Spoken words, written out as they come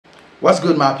What's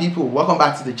good, my people? Welcome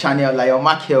back to the channel. Lion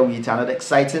Mark here with another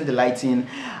exciting, delighting,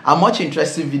 and much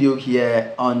interesting video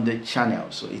here on the channel.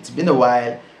 So it's been a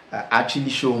while I actually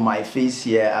show my face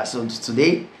here. So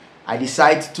today I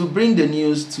decided to bring the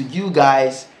news to you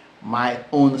guys my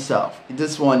own self.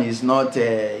 This one is not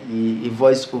a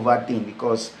voiceover thing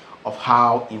because of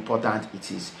how important it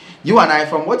is. You and I,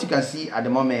 from what you can see at the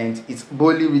moment, it's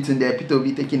boldly written there. Peter will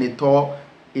be taking a tour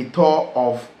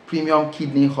of Premium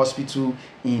Kidney Hospital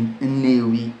in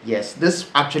Nnewi. Yes, this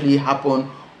actually happened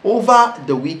over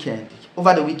the weekend.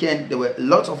 Over the weekend, there were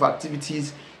lots of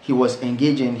activities he was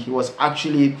engaging. He was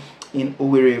actually in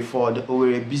Owerri for the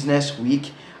Owerri Business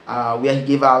Week, where he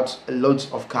gave out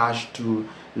loads of cash to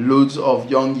loads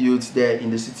of young youths there in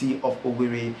the city of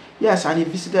Owerri. Yes, and he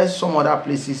visited some other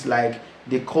places like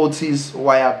the Curtis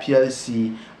Wire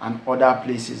PLC and other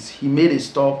places. He made a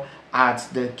stop at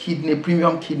the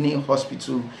Premium Kidney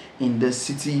Hospital in the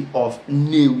city of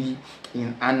Nnewi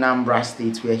in Anambra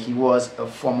State, where he was a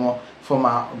former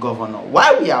governor.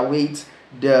 While we await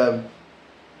the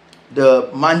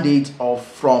mandate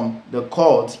from the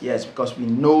court, yes, because we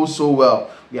know so well,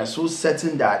 we are so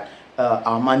certain that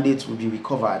our mandate will be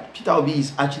recovered. Peter Obi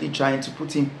is actually trying to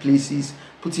put in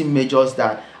measures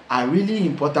that are really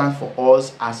important for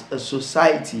us as a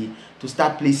society to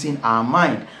start placing our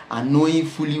mind and knowing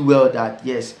fully well that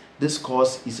yes, this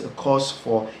cause is a cause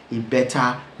for a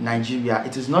better Nigeria.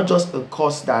 It is not just a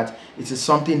cause that it is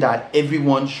something that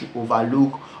everyone should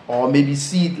overlook or maybe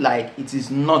see it like it is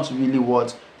not really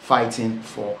worth fighting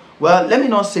for. Well, let me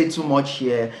not say too much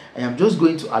here. I am just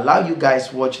going to allow you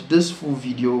guys watch this full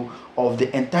video of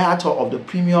the entire tour of the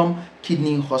Premium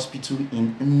Kidney Hospital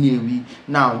in Nnewi.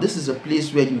 Now, this is a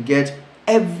place where you get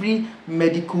every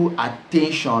medical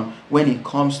attention when it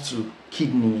comes to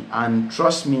kidney, and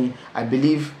trust me, I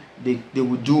believe they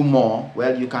will do more.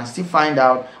 Well, you can still find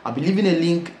out. I'll be leaving a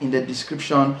link in the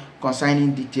description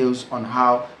concerning details on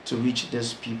how to reach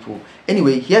these people.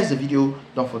 Anyway, here's the video.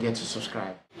 Don't forget to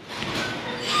subscribe.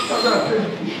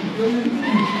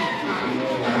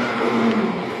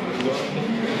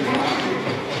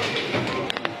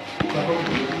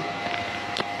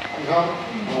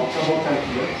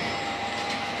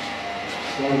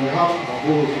 So we have a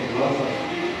bowl from the last side.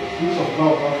 A piece of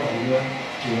flour from here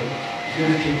to here. Get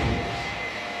it in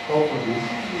all for this.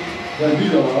 Then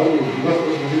these are our own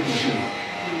machine.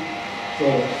 So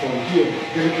from here,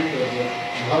 get it in there.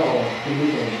 We have our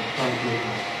table and pancake.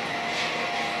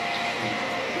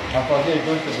 And for there,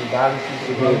 going to the dialysis.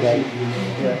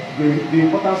 Yeah. The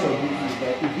importance of this is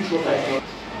that if this was I saw,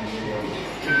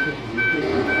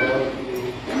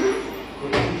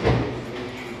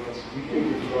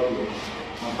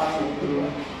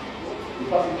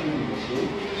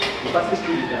 the passes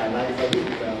through the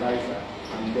analyzer,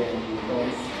 and then it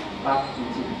comes back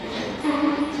into the patient.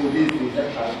 So this is the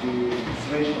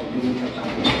expression of the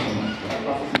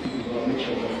passes into the make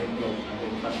sure that it's blood, and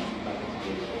then passes it back into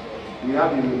the patient. We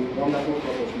have a wonderful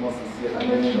crop of nurses here at the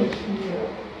church.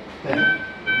 10?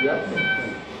 Yes,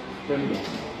 10 minutes.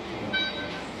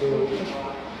 So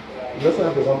we also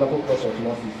have a wonderful course of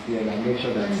nurses here and make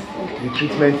sure that the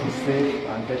treatment is safe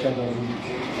and patient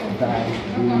doesn't die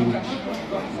during the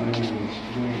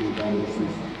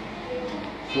diagnosis.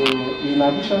 So in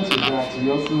addition to that, we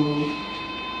also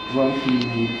run to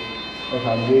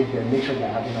evaluate them, make sure they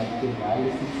are having adequate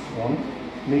dialysis,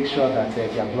 make sure that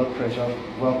their blood pressure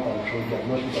well controlled, their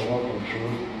blood sugar well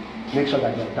controlled, make sure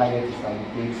that their diet is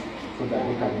adequate so that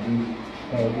they can live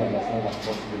healthy and as long as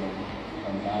possible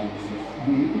on dialysis.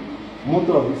 The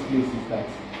motto of this place is that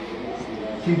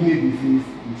kidney disease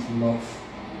is not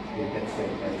a death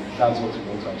sentence. That's what we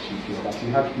want to achieve here. That you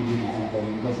have kidney disease, but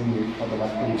it doesn't mean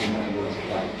automatically you want to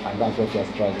die. And that's what we are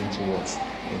striving towards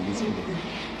in this place.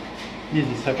 This is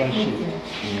the second shift.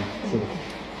 Yeah. So,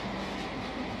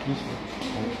 this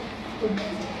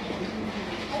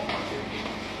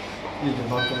is the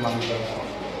bottom manager.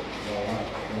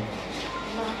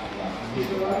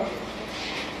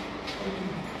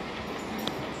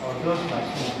 On those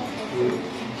machines,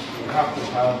 you have to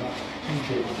have two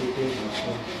dedicated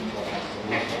machines for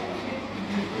isolation.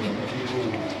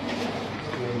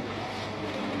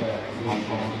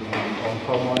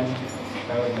 Uncommon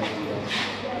elements.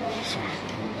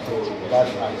 So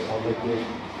that's isolated.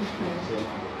 So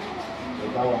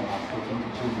that one has taken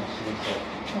two machines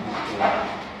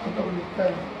out of the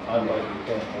 10.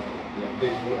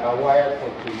 They are wired for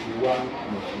 21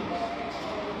 machines.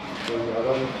 So we are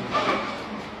running 2 shifts.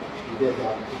 They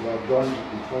are done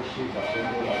before shift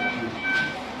assembly and shift.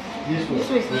 This was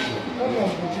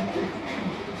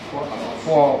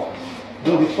 4 hours.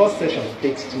 Though the first session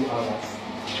takes 2 hours,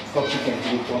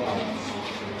 subsequently 4 hours.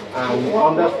 And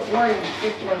why is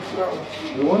it slow?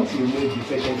 we want to remove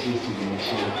deficiencies to the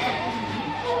machine.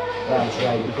 That's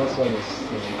right, because one is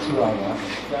 2 hours.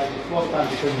 That's the first time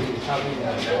because it is having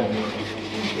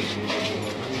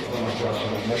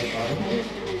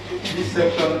this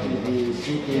section is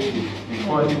the CAD,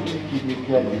 before the kidney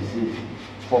care disease,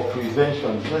 for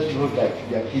prevention. Just know that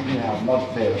their kidney have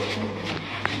not failed.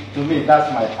 To me,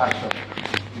 that's my passion.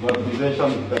 But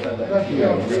prevention is better than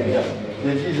cure.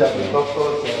 These are the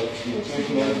doctors, the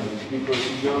treatment, the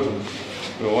procedure.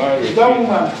 So why is that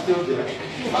woman still there?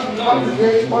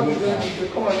 What do they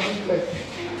come and do test?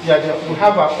 Yeah, we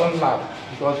have our own lab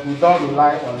because we don't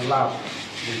rely on lab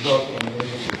results on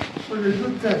anything. So they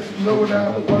do tests, you know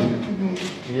whether what the kidney is.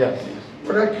 Yes.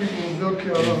 Whether kidney is okay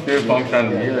or not. They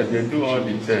function, yeah, they do all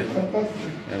the tests.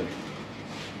 Fantastic. Yes.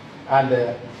 And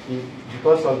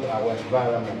because of our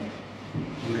environment,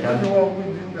 we can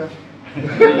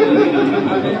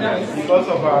because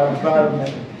of our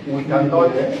environment, we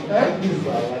cannot. That's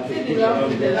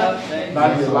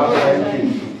the last thing.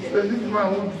 So this man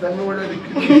wants to know whether the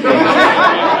kidney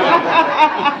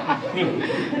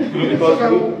Because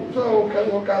so we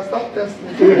can start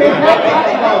testing.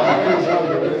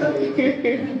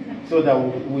 so that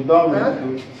we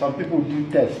don't. Some people do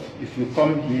tests. If you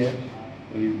come here,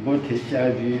 we both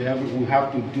HIV, we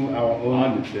have to do our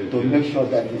own to make sure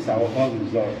that it's our own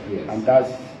result. Yes. And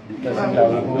that's the person that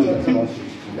will hold responsible.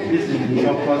 This is the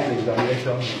cross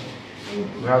examination.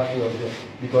 We have to do it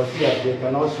because here they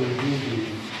can also do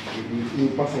the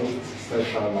person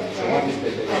central.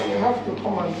 You have to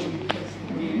come and do the test.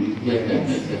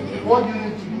 Yes. What do you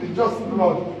need to do? Just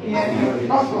blood. Yes.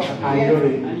 That's all. And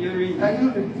urine. And urine. And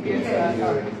urine.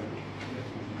 Yes.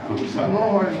 No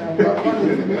worry, I'm not going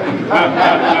to do that.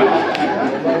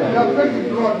 You are very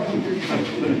blood.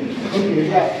 Okay,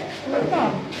 yeah.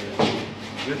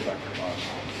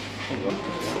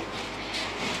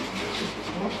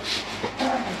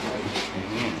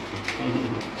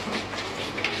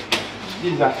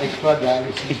 These are extra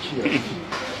dialysis chairs.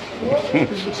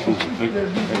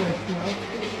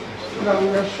 Now we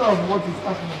are sure of what is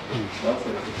happening.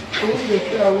 So if they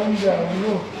say I won't be, I will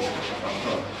know.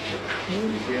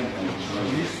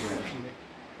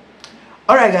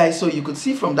 Alright guys, so you could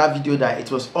see from that video that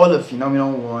it was all a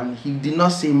phenomenal one. He did not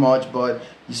say much, but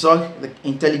you saw the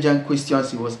intelligent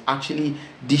questions he was actually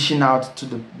dishing out to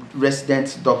the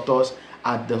resident doctors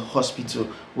at the hospital.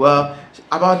 Well,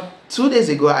 about 2 days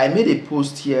ago, I made a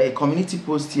post here, a community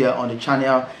post here on the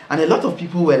channel, and a lot of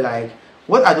people were like,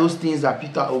 what are those things that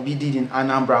Peter Obi did in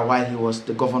Anambra while he was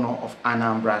the governor of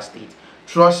Anambra State?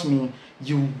 Trust me,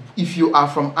 if you are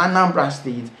from Anambra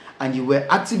State and you were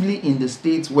actively in the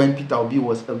state when Peter Obi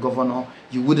was a governor,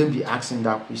 you wouldn't be asking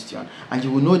that question. And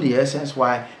you will know the essence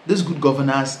why this good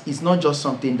governance is not just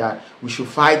something that we should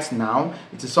fight now.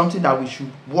 It is something that we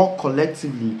should work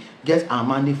collectively, get our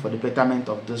mandate for the betterment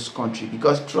of this country.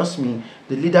 Because trust me,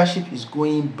 the leadership is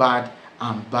going bad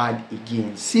and bad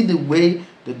again. See the way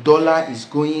the dollar is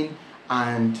going,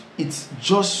 and it's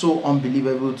just so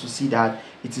unbelievable to see that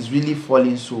it is really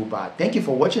falling so bad. Thank you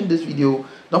for watching this video.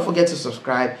 Don't forget to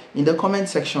subscribe. In the comment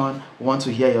section, we want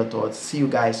to hear your thoughts. See you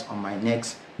guys on my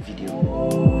next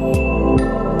video.